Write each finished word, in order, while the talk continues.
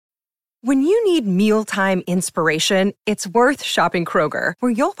When you need mealtime inspiration, it's worth shopping Kroger,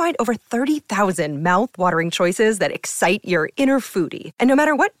 where you'll find over 30,000 mouth-watering choices that excite your inner foodie. And no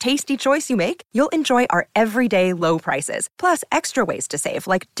matter what tasty choice you make, you'll enjoy our everyday low prices, plus extra ways to save,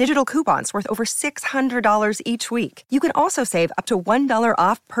 like digital coupons worth over $600 each week. You can also save up to $1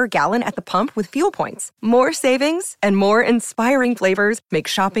 off per gallon at the pump with fuel points. More savings and more inspiring flavors make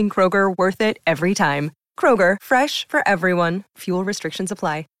shopping Kroger worth it every time. Kroger, fresh for everyone. Fuel restrictions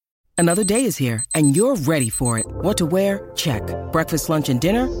apply. Another day is here, and you're ready for it. What to wear? Check. Breakfast, lunch, and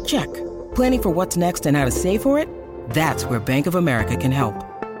dinner? Check. Planning for what's next and how to save for it? That's where Bank of America can help.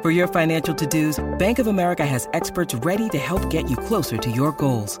 For your financial to-dos, Bank of America has experts ready to help get you closer to your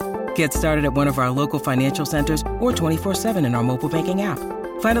goals. Get started at one of our local financial centers or 24/7 in our mobile banking app.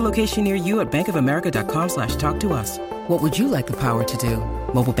 Find a location near you at bankofamerica.com/talktous. What would you like the power to do?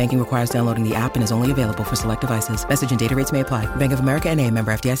 Mobile banking requires downloading the app and is only available for select devices. Message and data rates may apply. Bank of America N.A.,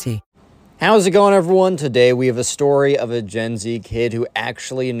 member FDIC. How's it going, everyone? Today we have a story of a Gen Z kid who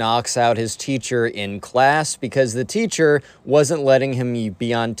actually knocks out his teacher in class because the teacher wasn't letting him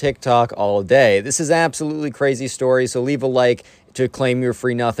be on TikTok all day. This is an absolutely crazy story, so leave a like to claim your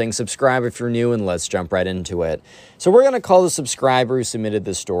free nothing. Subscribe if you're new, and let's jump right into it. So we're going to call the subscriber who submitted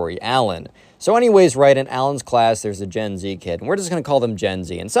this story Alan. So anyways, right, in Alan's class, there's a Gen Z kid, and we're just going to call them Gen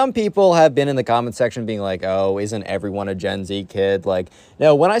Z. And some people have been in the comment section being like, oh, isn't everyone a Gen Z kid? Like,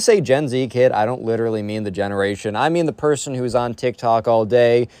 no, when I say Gen Z kid, I don't literally mean the generation. I mean the person who's on TikTok all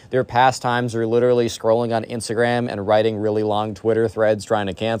day. Their pastimes are literally scrolling on Instagram and writing really long Twitter threads trying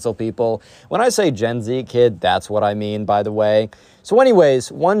to cancel people. When I say Gen Z kid, that's what I mean, by the way. So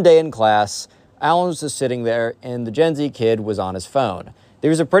anyways, one day in class, Alan was just sitting there, and the Gen Z kid was on his phone. There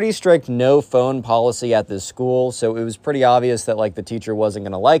was a pretty strict no phone policy at this school, so it was pretty obvious that the teacher wasn't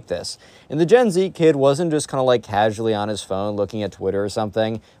going to like this. And the Gen Z kid wasn't just kind of casually on his phone looking at Twitter or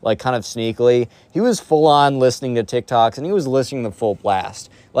something, kind of sneakily. He was full on listening to TikToks, and he was listening to full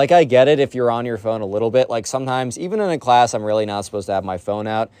blast. I get it if you're on your phone a little bit. Sometimes, even in a class, I'm really not supposed to have my phone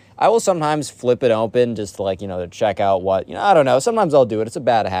out. I will sometimes flip it open just to, to check out what, I don't know. Sometimes I'll do it. It's a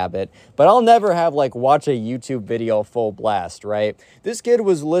bad habit. But I'll never have, watch a YouTube video full blast, right? This kid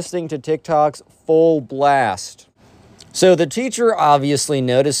was listening to TikToks full blast. So the teacher obviously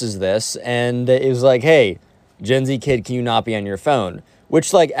notices this and is like, hey, Gen Z kid, can you not be on your phone?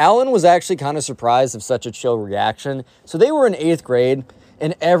 Which, Alan was actually kind of surprised of such a chill reaction. So they were in 8th grade.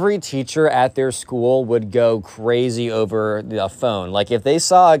 And every teacher at their school would go crazy over the phone. If they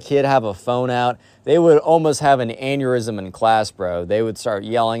saw a kid have a phone out, they would almost have an aneurysm in class, bro. They would start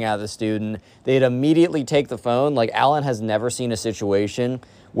yelling at the student. They'd immediately take the phone. Alan has never seen a situation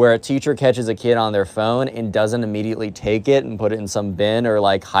where a teacher catches a kid on their phone and doesn't immediately take it and put it in some bin or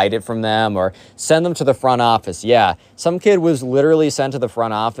hide it from them or send them to the front office. Yeah, some kid was literally sent to the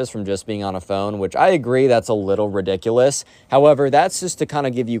front office from just being on a phone, which I agree that's a little ridiculous. However, that's just to kind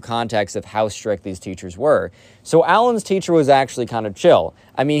of give you context of how strict these teachers were. So Alan's teacher was actually kind of chill.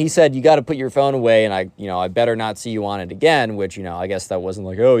 I mean, he said, you got to put your phone away and I better not see you on it again, which, I guess that wasn't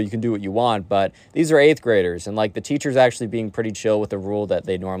oh, you can do what you want. But these are 8th graders and the teacher's actually being pretty chill with a rule that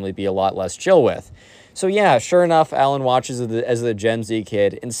they'd normally be a lot less chill with. So yeah, sure enough, Alan watches as the Gen Z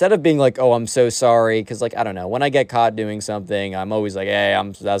kid. Instead of being oh, I'm so sorry, because I don't know, when I get caught doing something, I'm always hey,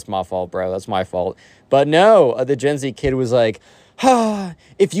 that's my fault, bro, that's my fault. But no, the Gen Z kid was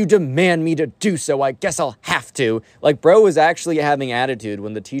if you demand me to do so, I guess I'll have to. Bro was actually having attitude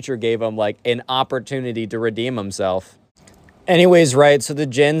when the teacher gave him an opportunity to redeem himself. Anyways, right, so the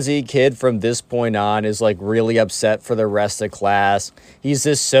Gen Z kid from this point on is really upset for the rest of class. He's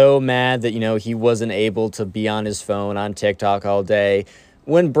just so mad that, he wasn't able to be on his phone on TikTok all day.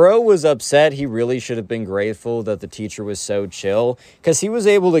 When bro was upset, he really should have been grateful that the teacher was so chill because he was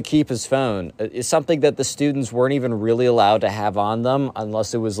able to keep his phone. It's something that the students weren't even really allowed to have on them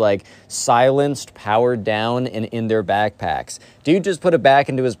unless it was silenced, powered down, and in their backpacks. Dude just put it back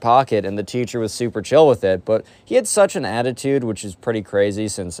into his pocket and the teacher was super chill with it, but he had such an attitude, which is pretty crazy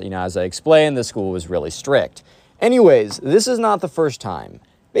since, as I explained, the school was really strict. Anyways, this is not the first time.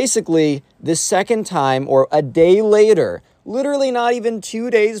 Basically, the second time or a day later, literally not even 2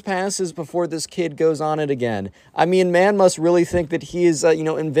 days passes before this kid goes on it again. I mean, man must really think that he is,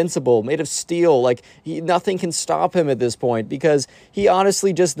 invincible, made of steel. Nothing can stop him at this point because he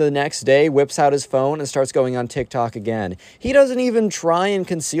honestly just the next day whips out his phone and starts going on TikTok again. He doesn't even try and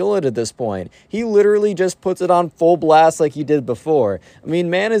conceal it at this point. He literally just puts it on full blast like he did before. I mean,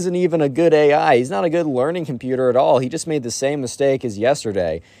 man isn't even a good AI. He's not a good learning computer at all. He just made the same mistake as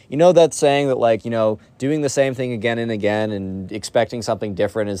yesterday. You know that saying that, doing the same thing again and again again and expecting something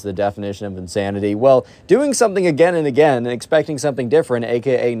different is the definition of insanity. Well, doing something again and again and expecting something different,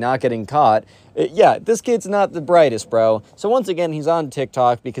 aka not getting caught, yeah, this kid's not the brightest, bro. So once again, he's on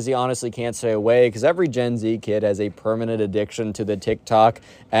TikTok because he honestly can't stay away, because every Gen Z kid has a permanent addiction to the TikTok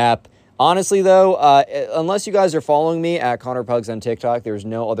app. Honestly, though, unless you guys are following me at Connor Pugs on TikTok, there's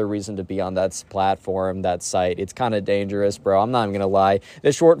no other reason to be on that platform, that site. It's kind of dangerous, bro. I'm not even going to lie.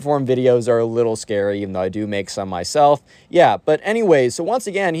 The short-form videos are a little scary, even though I do make some myself. Yeah, but anyways, so once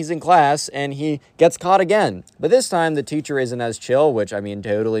again, he's in class, and he gets caught again. But this time, the teacher isn't as chill, which, I mean,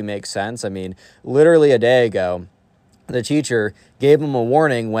 totally makes sense. I mean, literally a day ago, the teacher gave him a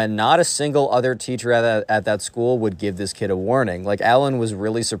warning when not a single other teacher at that school would give this kid a warning. Like, Alan was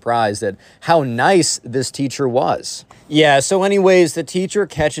really surprised at how nice this teacher was. Yeah, so anyways, the teacher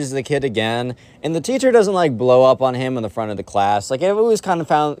catches the kid again, and the teacher doesn't, like, blow up on him in the front of the class. Like, I've always kind of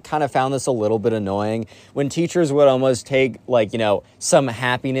found this a little bit annoying when teachers would almost take, like, you know, some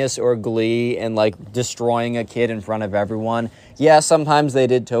happiness or glee in, like, destroying a kid in front of everyone. Yeah, sometimes they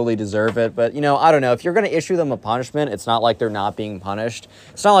did totally deserve it, but, you know, I don't know. If you're going to issue them a punishment, it's not like they're not being punished.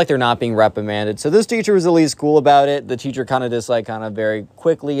 It's not like they're not being reprimanded. So this teacher was at least cool about it. The teacher kind of just, like, kind of very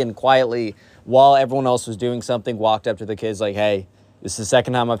quickly and quietly, while everyone else was doing something, walked up to the kids like, hey, this is the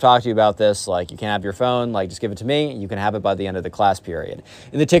second time I've talked to you about this. Like, you can't have your phone. Like, just give it to me. You can have it by the end of the class period.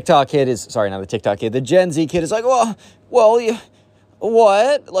 And the TikTok kid is, sorry, not the TikTok kid, the Gen Z kid is like, well,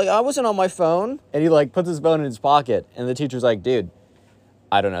 what? Like, I wasn't on my phone. And he, like, puts his phone in his pocket. And the teacher's like, dude,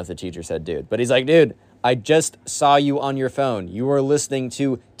 I don't know if the teacher said dude, but he's like, dude, I just saw you on your phone. You were listening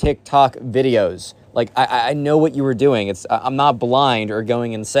to TikTok videos. Like, I know what you were doing. I'm not blind or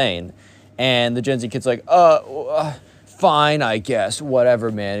going insane. And the Gen Z kid's like, fine, I guess.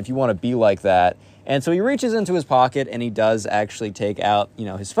 Whatever, man, if you want to be like that. And so he reaches into his pocket, and he does actually take out, you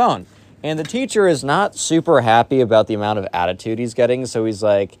know, his phone. And the teacher is not super happy about the amount of attitude he's getting. So he's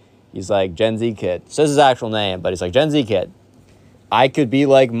like, Gen Z kid. Says his actual name, but he's like, Gen Z kid, I could be,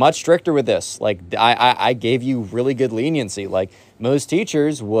 like, much stricter with this. Like, I gave you really good leniency. Like, most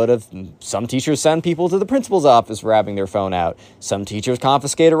teachers would have, some teachers send people to the principal's office for having their phone out. Some teachers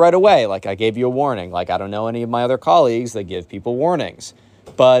confiscate it right away. Like, I gave you a warning. Like, I don't know any of my other colleagues that give people warnings.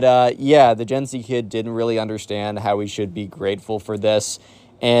 But, yeah, the Gen Z kid didn't really understand how he should be grateful for this.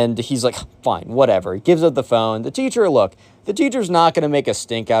 And he's like, fine, whatever. He gives up the phone. The teacher's not going to make a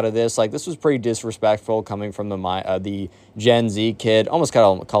stink out of this. Like, this was pretty disrespectful coming from the Gen Z kid. Almost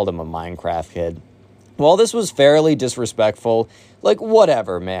called him a Minecraft kid. Well, this was fairly disrespectful. Like,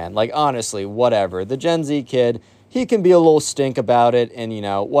 whatever, man. Like, honestly, whatever. The Gen Z kid, he can be a little stink about it, and, you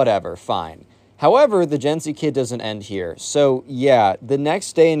know, whatever, fine. However, the Gen Z kid doesn't end here. So, yeah, the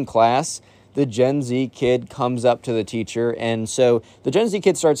next day in class, the Gen Z kid comes up to the teacher, and so the Gen Z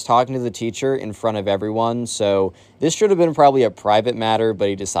kid starts talking to the teacher in front of everyone. So this should have been probably a private matter, but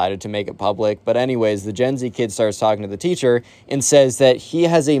he decided to make it public. But anyways, the Gen Z kid starts talking to the teacher and says that he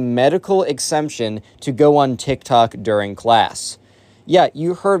has a medical exemption to go on TikTok during class. Yeah,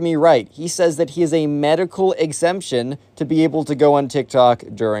 you heard me right. He says that he has a medical exemption to be able to go on TikTok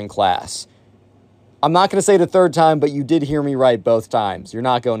during class. I'm not going to say it a third time, but you did hear me right both times. You're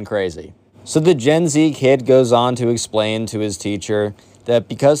not going crazy. So the Gen Z kid goes on to explain to his teacher that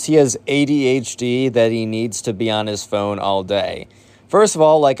because he has ADHD, that he needs to be on his phone all day. First of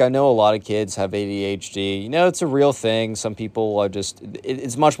all, like, I know a lot of kids have ADHD. You know, it's a real thing. Some people are just,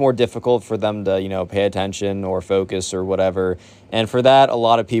 it's much more difficult for them to, you know, pay attention or focus or whatever. And for that, a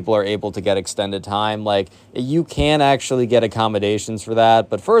lot of people are able to get extended time. Like, you can actually get accommodations for that.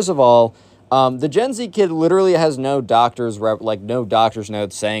 But first of all, the Gen Z kid literally has no doctor's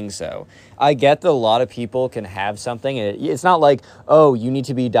notes saying so. I get that a lot of people can have something, and it's not like, oh, you need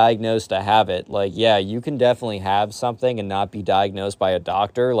to be diagnosed to have it. Like, yeah, you can definitely have something and not be diagnosed by a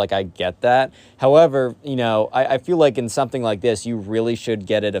doctor. Like, I get that. However, you know, I feel like in something like this, you really should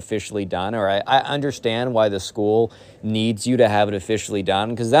get it officially done. Or I understand why the school needs you to have it officially done,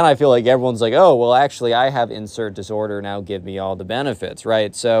 because then I feel like everyone's like, oh, well, actually, I have insert disorder, now give me all the benefits,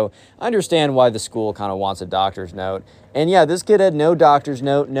 right? So I understand why the school kind of wants a doctor's note. And yeah, this kid had no doctor's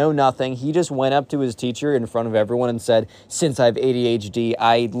note, no nothing. He just went up to his teacher in front of everyone and said, since I have ADHD,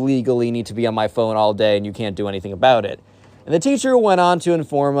 I legally need to be on my phone all day and you can't do anything about it. And the teacher went on to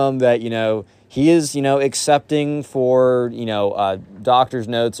inform him that, you know, he is, you know, accepting for, you know, doctor's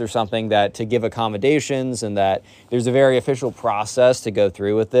notes or something, that to give accommodations, and that there's a very official process to go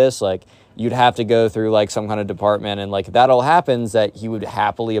through with this. Like, you'd have to go through like some kind of department, and like if that all happens, that he would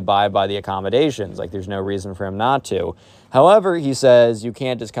happily abide by the accommodations. Like there's no reason for him not to. However, he says, you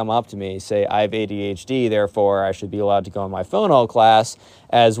can't just come up to me, say, I have ADHD, therefore I should be allowed to go on my phone all class,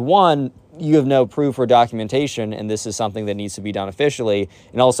 as one, you have no proof or documentation, and this is something that needs to be done officially.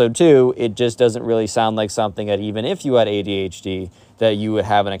 And also, two, it just doesn't really sound like something that even if you had ADHD, that you would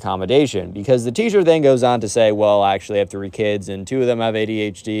have an accommodation. Because the teacher then goes on to say, well, I actually have 3 kids, and 2 of them have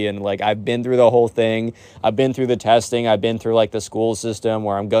ADHD, and like I've been through the whole thing. I've been through the testing. I've been through like the school system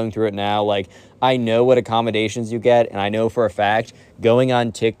where I'm going through it now. Like I know what accommodations you get, and I know for a fact going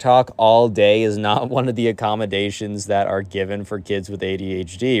on TikTok all day is not one of the accommodations that are given for kids with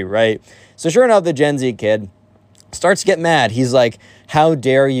ADHD, right? So sure enough, the Gen Z kid starts to get mad. He's like, how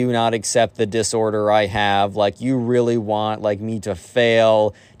dare you not accept the disorder I have? Like, you really want like me to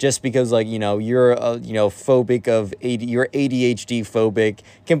fail just because like, you're phobic of you're ADHD phobic,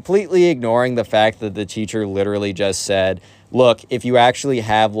 completely ignoring the fact that the teacher literally just said, look, if you actually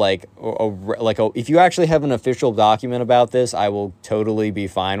have if you actually have an official document about this, I will totally be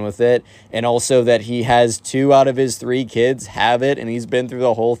fine with it. And also that he has 2 out of his 3 kids have it, and he's been through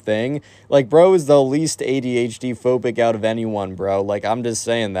the whole thing. Like, bro is the least ADHD phobic out of anyone, bro. Like, I'm just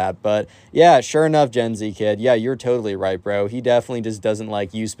saying that. But yeah, sure enough, Gen Z kid. Yeah, you're totally right, bro. He definitely just doesn't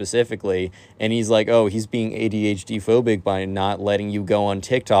like you specifically. And he's like, oh, he's being ADHD phobic by not letting you go on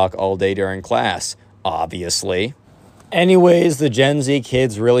TikTok all day during class, obviously. Anyways, the Gen Z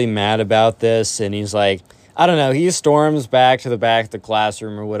kid's really mad about this, and he's like, I don't know, he storms back to the back of the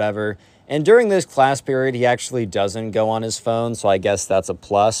classroom or whatever, and during this class period, he actually doesn't go on his phone, so I guess that's a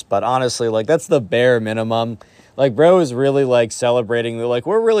plus, but honestly, like, that's the bare minimum. Like, bro is really, like,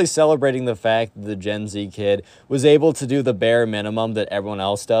 we're really celebrating the fact that the Gen Z kid was able to do the bare minimum that everyone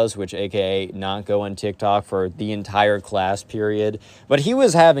else does, which aka not go on TikTok for the entire class period. But he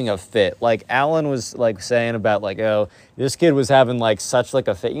was having a fit. Like, Alan was, like, saying about, like, oh, this kid was having, like, such, like,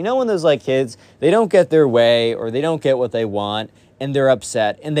 a fit. You know when those, like, kids, they don't get their way or they don't get what they want, and they're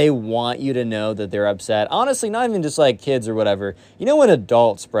upset, and they want you to know that they're upset. Honestly, not even just like kids or whatever. You know when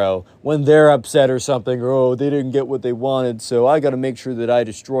adults, bro, when they're upset or something, or oh, they didn't get what they wanted, so I gotta make sure that I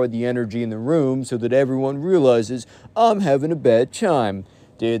destroy the energy in the room so that everyone realizes I'm having a bad time.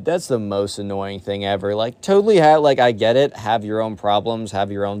 Dude, that's the most annoying thing ever. Like, totally, I get it. Have your own problems,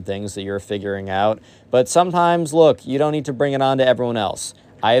 have your own things that you're figuring out. But sometimes, look, you don't need to bring it on to everyone else.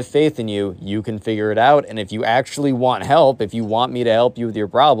 I have faith in you. You can figure it out. And if you actually want help, if you want me to help you with your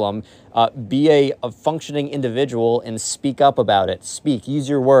problem, be a functioning individual and speak up about it. Speak. Use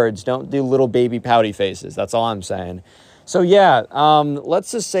your words. Don't do little baby pouty faces. That's all I'm saying. So yeah,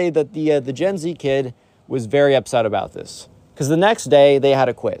 let's just say that the Gen Z kid was very upset about this. Because the next day, they had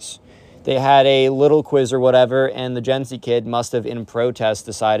a quiz. They had a little quiz or whatever, and the Gen Z kid must have, in protest,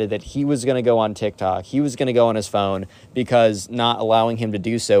 decided that he was going to go on TikTok. He was going to go on his phone because not allowing him to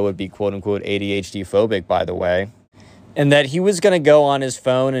do so would be quote-unquote ADHD phobic, by the way. And that he was going to go on his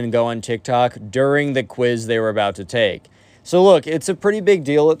phone and go on TikTok during the quiz they were about to take. So look, it's a pretty big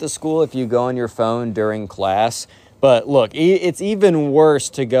deal at the school if you go on your phone during class. But look, it's even worse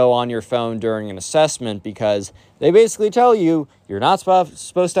to go on your phone during an assessment because they basically tell you you're not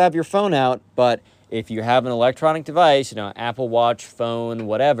supposed to have your phone out, but if you have an electronic device, Apple Watch, phone,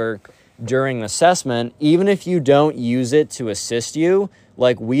 whatever, during an assessment, even if you don't use it to assist you,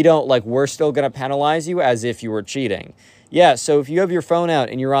 we're still going to penalize you as if you were cheating. Yeah, so if you have your phone out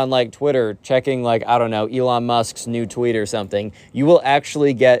and you're on, Twitter checking, Elon Musk's new tweet or something, you will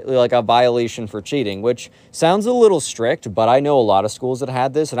actually get, a violation for cheating, which sounds a little strict, but I know a lot of schools that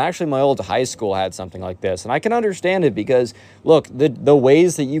had this, and actually my old high school had something like this, and I can understand it because, look, the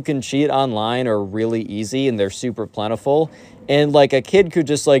ways that you can cheat online are really easy, and they're super plentiful, and, a kid could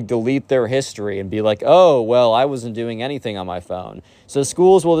just, delete their history and be like, oh, well, I wasn't doing anything on my phone. So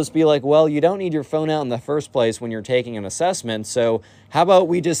schools will just be like, well, you don't need your phone out in the first place when you're taking an assessment, so how about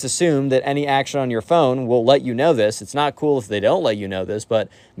we just assume that any action on your phone will let you know this? It's not cool if they don't let you know this, but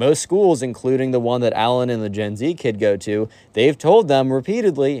most schools, including the one that Alan and the Gen Z kid go to, they've told them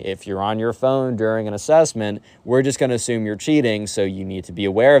repeatedly, if you're on your phone during an assessment, we're just going to assume you're cheating, so you need to be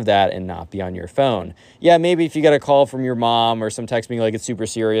aware of that and not be on your phone. Yeah, maybe if you get a call from your mom or some text being like it's super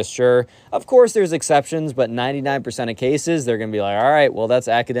serious, sure. Of course there's exceptions, but 99% of cases, they're going to be like, all right, well, that's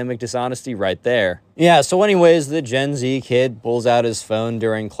academic dishonesty right there. Yeah, so anyways, the Gen Z kid pulls out his phone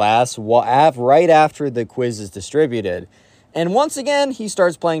during class right after the quiz is distributed. And once again, he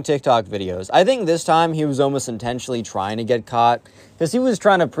starts playing TikTok videos. I think this time he was almost intentionally trying to get caught because he was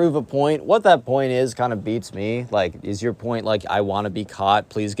trying to prove a point. What that point is kind of beats me. Like, is your point like, I want to be caught,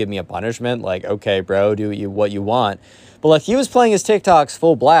 please give me a punishment? Like, okay, bro, do what you want. But like, he was playing his TikToks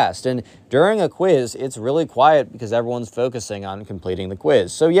full blast, and during a quiz, it's really quiet because everyone's focusing on completing the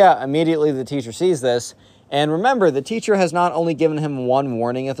quiz. So yeah, immediately the teacher sees this, and remember, the teacher has not only given him one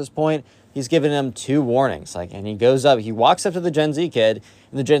warning at this point, he's given him 2 warnings. Like, and he walks up to the Gen Z kid,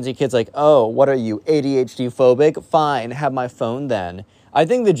 and the Gen Z kid's like, oh, what are you, ADHD phobic? Fine, have my phone then. I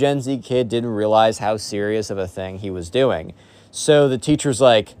think the Gen Z kid didn't realize how serious of a thing he was doing. So the teacher's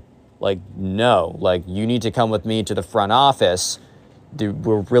like, no, like, you need to come with me to the front office.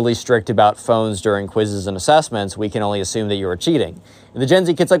 We're really strict about phones during quizzes and assessments. We can only assume that you were cheating. And the Gen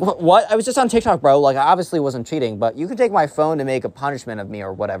Z kid's like, what? I was just on TikTok, bro. Like, I obviously wasn't cheating, but you can take my phone to make a punishment of me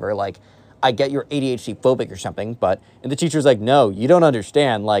or whatever. Like, I get you're ADHD phobic or something, and the teacher's like, no, you don't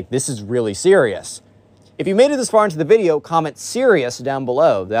understand. Like, this is really serious. If you made it this far into the video, comment serious down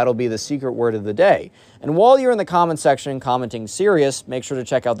below. That'll be the secret word of the day. And while you're in the comment section commenting serious, make sure to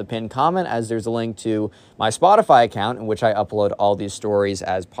check out the pinned comment, as there's a link to my Spotify account in which I upload all these stories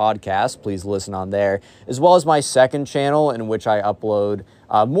as podcasts. Please listen on there, as well as my second channel in which I upload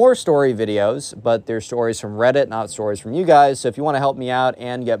more story videos, but they're stories from Reddit, not stories from you guys. So if you want to help me out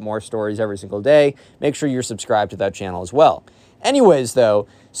and get more stories every single day, make sure you're subscribed to that channel as well. Anyways, though,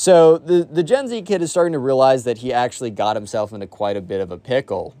 so the Gen Z kid is starting to realize that he actually got himself into quite a bit of a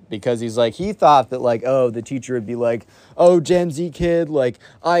pickle, because he thought that, like, oh, the teacher would be like, oh, Gen Z kid, like,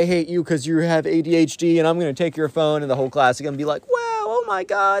 I hate you because you have ADHD and I'm going to take your phone, and the whole class is going to be like, wow, oh my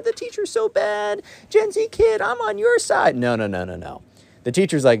God, the teacher's so bad. Gen Z kid, I'm on your side. No. The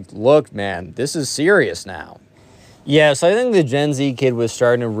teacher's like, look, man, this is serious now. Yeah, so I think the Gen Z kid was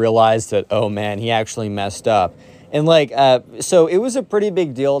starting to realize that, oh man, he actually messed up. And so it was a pretty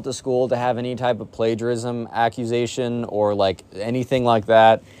big deal at the school to have any type of plagiarism accusation or like anything like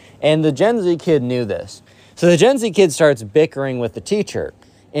that. And the Gen Z kid knew this. So the Gen Z kid starts bickering with the teacher.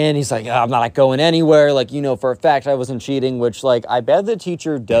 And he's like, oh, I'm not going anywhere. Like, for a fact I wasn't cheating, which, like, I bet the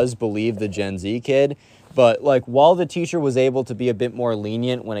teacher does believe the Gen Z kid. But, like, while the teacher was able to be a bit more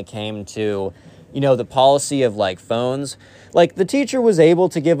lenient when it came to, the policy of, like, phones, like, the teacher was able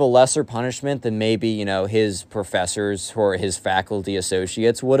to give a lesser punishment than maybe, his professors or his faculty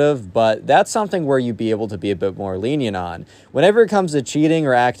associates would have. But that's something where you'd be able to be a bit more lenient on. Whenever it comes to cheating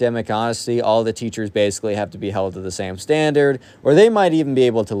or academic honesty, all the teachers basically have to be held to the same standard, or they might even be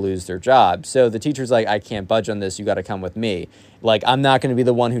able to lose their job. So the teacher's like, I can't budge on this. You got to come with me. Like, I'm not going to be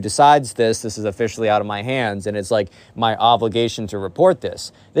the one who decides this. This is officially out of my hands, and it's like my obligation to report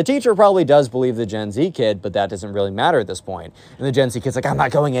this. The teacher probably does believe the Gen Z kid, but that doesn't really matter at this point. And the Gen Z kid's like, I'm not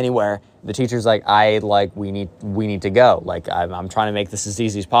going anywhere. The teacher's like, we need to go. Like, I'm trying to make this as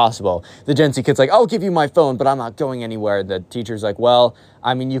easy as possible. The Gen Z kid's like, I'll give you my phone, but I'm not going anywhere. The teacher's like, well,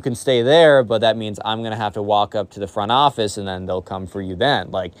 I mean, you can stay there, but that means I'm going to have to walk up to the front office, and then they'll come for you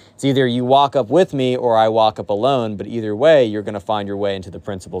then. Like, it's either you walk up with me or I walk up alone, but either way, you're going to find your way into the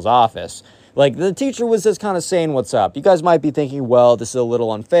principal's office. Like, the teacher was just kind of saying what's up. You guys might be thinking, well, this is a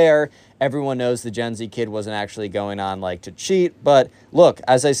little unfair. Everyone knows the Gen Z kid wasn't actually going on, like, to cheat. But look,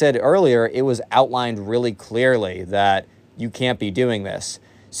 as I said earlier, it was outlined really clearly that you can't be doing this.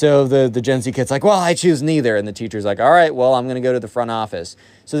 So the Gen Z kid's like, well, I choose neither. And the teacher's like, all right, well, I'm going to go to the front office.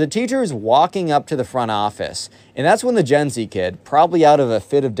 So the teacher is walking up to the front office. And that's when the Gen Z kid, probably out of a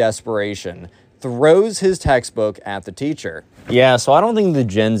fit of desperation, throws his textbook at the teacher. Yeah, so I don't think the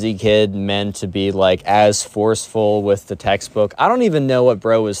Gen Z kid meant to be, like, as forceful with the textbook. I don't even know what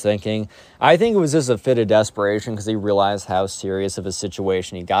bro was thinking. I think it was just a fit of desperation because he realized how serious of a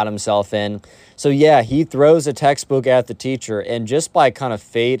situation he got himself in. So yeah, he throws a textbook at the teacher, and just by kind of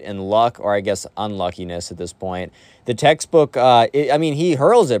fate and luck, or I guess unluckiness at this point, the textbook, he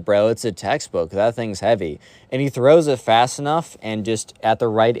hurls it, bro. It's a textbook. That thing's heavy. And he throws it fast enough and just at the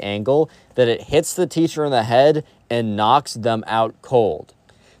right angle that it hits the teacher in the head and knocks them out cold.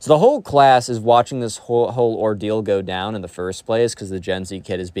 So the whole class is watching this whole ordeal go down in the first place because the Gen Z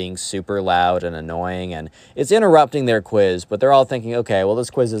kid is being super loud and annoying, and it's interrupting their quiz, but they're all thinking, okay, well, this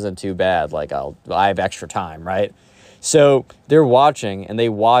quiz isn't too bad. Like, I have extra time, right? So they're watching, and they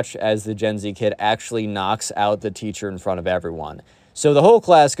watch as the Gen Z kid actually knocks out the teacher in front of everyone. So the whole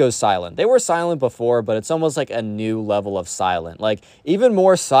class goes silent. They were silent before, but it's almost like a new level of silent. Like, even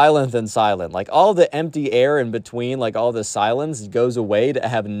more silent than silent. Like, all the empty air in between, like, all the silence goes away to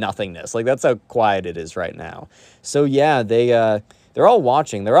have nothingness. Like, that's how quiet it is right now. So, yeah, they're all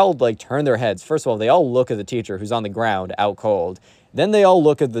watching. They're all, like, turn their heads. First of all, they all look at the teacher who's on the ground, out cold. Then they all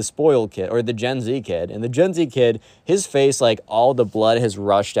look at the spoiled kid, or the Gen Z kid, and the Gen Z kid, his face, like, all the blood has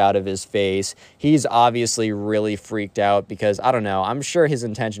rushed out of his face. He's obviously really freaked out because, I don't know, I'm sure his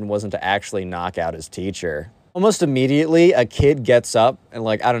intention wasn't to actually knock out his teacher. Almost immediately, a kid gets up and,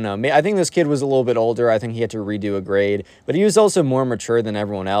 like, I don't know, I think this kid was a little bit older. I think he had to redo a grade, but he was also more mature than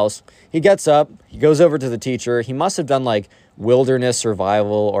everyone else. He gets up, he goes over to the teacher. He must have done, like, wilderness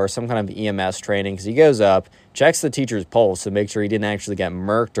survival or some kind of EMS training, because he goes up, checks the teacher's pulse to make sure he didn't actually get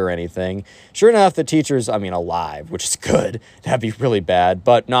murked or anything. Sure enough, the teacher's, alive, which is good. That'd be really bad,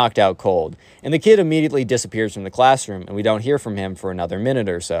 but knocked out cold. And the kid immediately disappears from the classroom, and we don't hear from him for another minute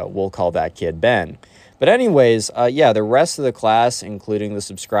or so. We'll call that kid Ben. But anyways, the rest of the class, including the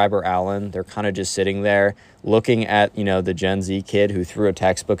subscriber Alan, they're kind of just sitting there looking at, the Gen Z kid who threw a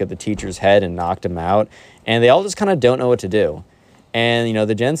textbook at the teacher's head and knocked him out. And they all just kind of don't know what to do. And,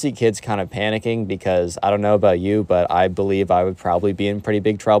 the Gen Z kid's kind of panicking because, I don't know about you, but I believe I would probably be in pretty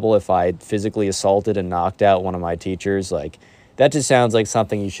big trouble if I physically assaulted and knocked out one of my teachers. Like, that just sounds like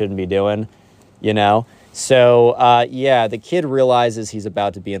something you shouldn't be doing, So, the kid realizes he's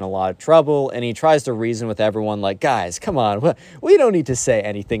about to be in a lot of trouble, and he tries to reason with everyone like, guys, come on, we don't need to say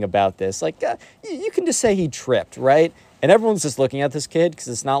anything about this. Like, you can just say he tripped, right? And everyone's just looking at this kid because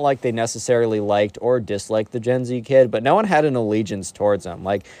it's not like they necessarily liked or disliked the Gen Z kid, but no one had an allegiance towards him.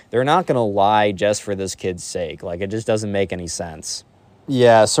 Like, they're not going to lie just for this kid's sake. Like, it just doesn't make any sense.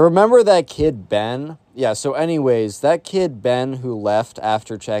 Yeah, so remember that kid Ben? Yeah, so anyways, that kid Ben who left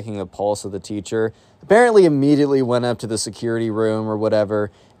after checking the pulse of the teacher apparently immediately went up to the security room or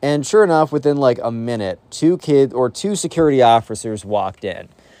whatever, and sure enough, within like a minute, two security officers walked in.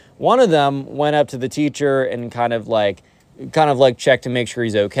 One of them went up to the teacher and kind of like checked to make sure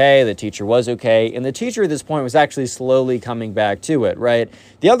he's okay. The teacher was okay, and the teacher at this point was actually slowly coming back to it, right?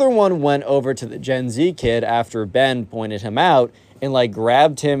 The other one went over to the Gen Z kid after Ben pointed him out and like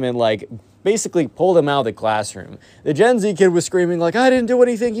grabbed him and like basically pulled him out of the classroom. The Gen Z kid was screaming like, I didn't do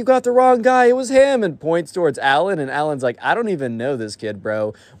anything, you got the wrong guy, it was him, and points towards Alan, and Alan's like, I don't even know this kid,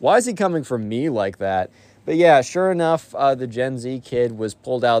 bro. Why is he coming for me like that? But yeah, sure enough, the Gen Z kid was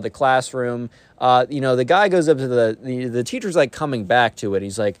pulled out of the classroom. The guy goes up to the teacher's like coming back to it.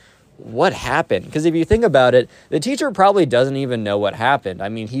 He's like, what happened? Because if you think about it, the teacher probably doesn't even know what happened. I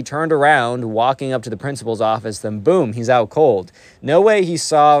mean, he turned around, walking up to the principal's office, then boom, he's out cold. No way he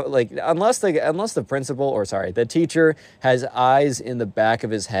saw, like, unless the teacher has eyes in the back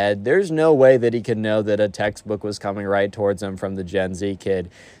of his head, there's no way that he could know that a textbook was coming right towards him from the Gen Z kid.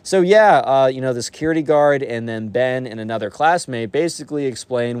 So yeah, the security guard and then Ben and another classmate basically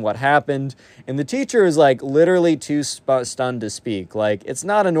explain what happened, and the teacher is like literally too stunned to speak. Like, it's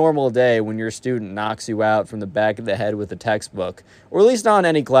not a normal day when your student knocks you out from the back of the head with a textbook, or at least not in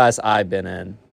any class I've been in.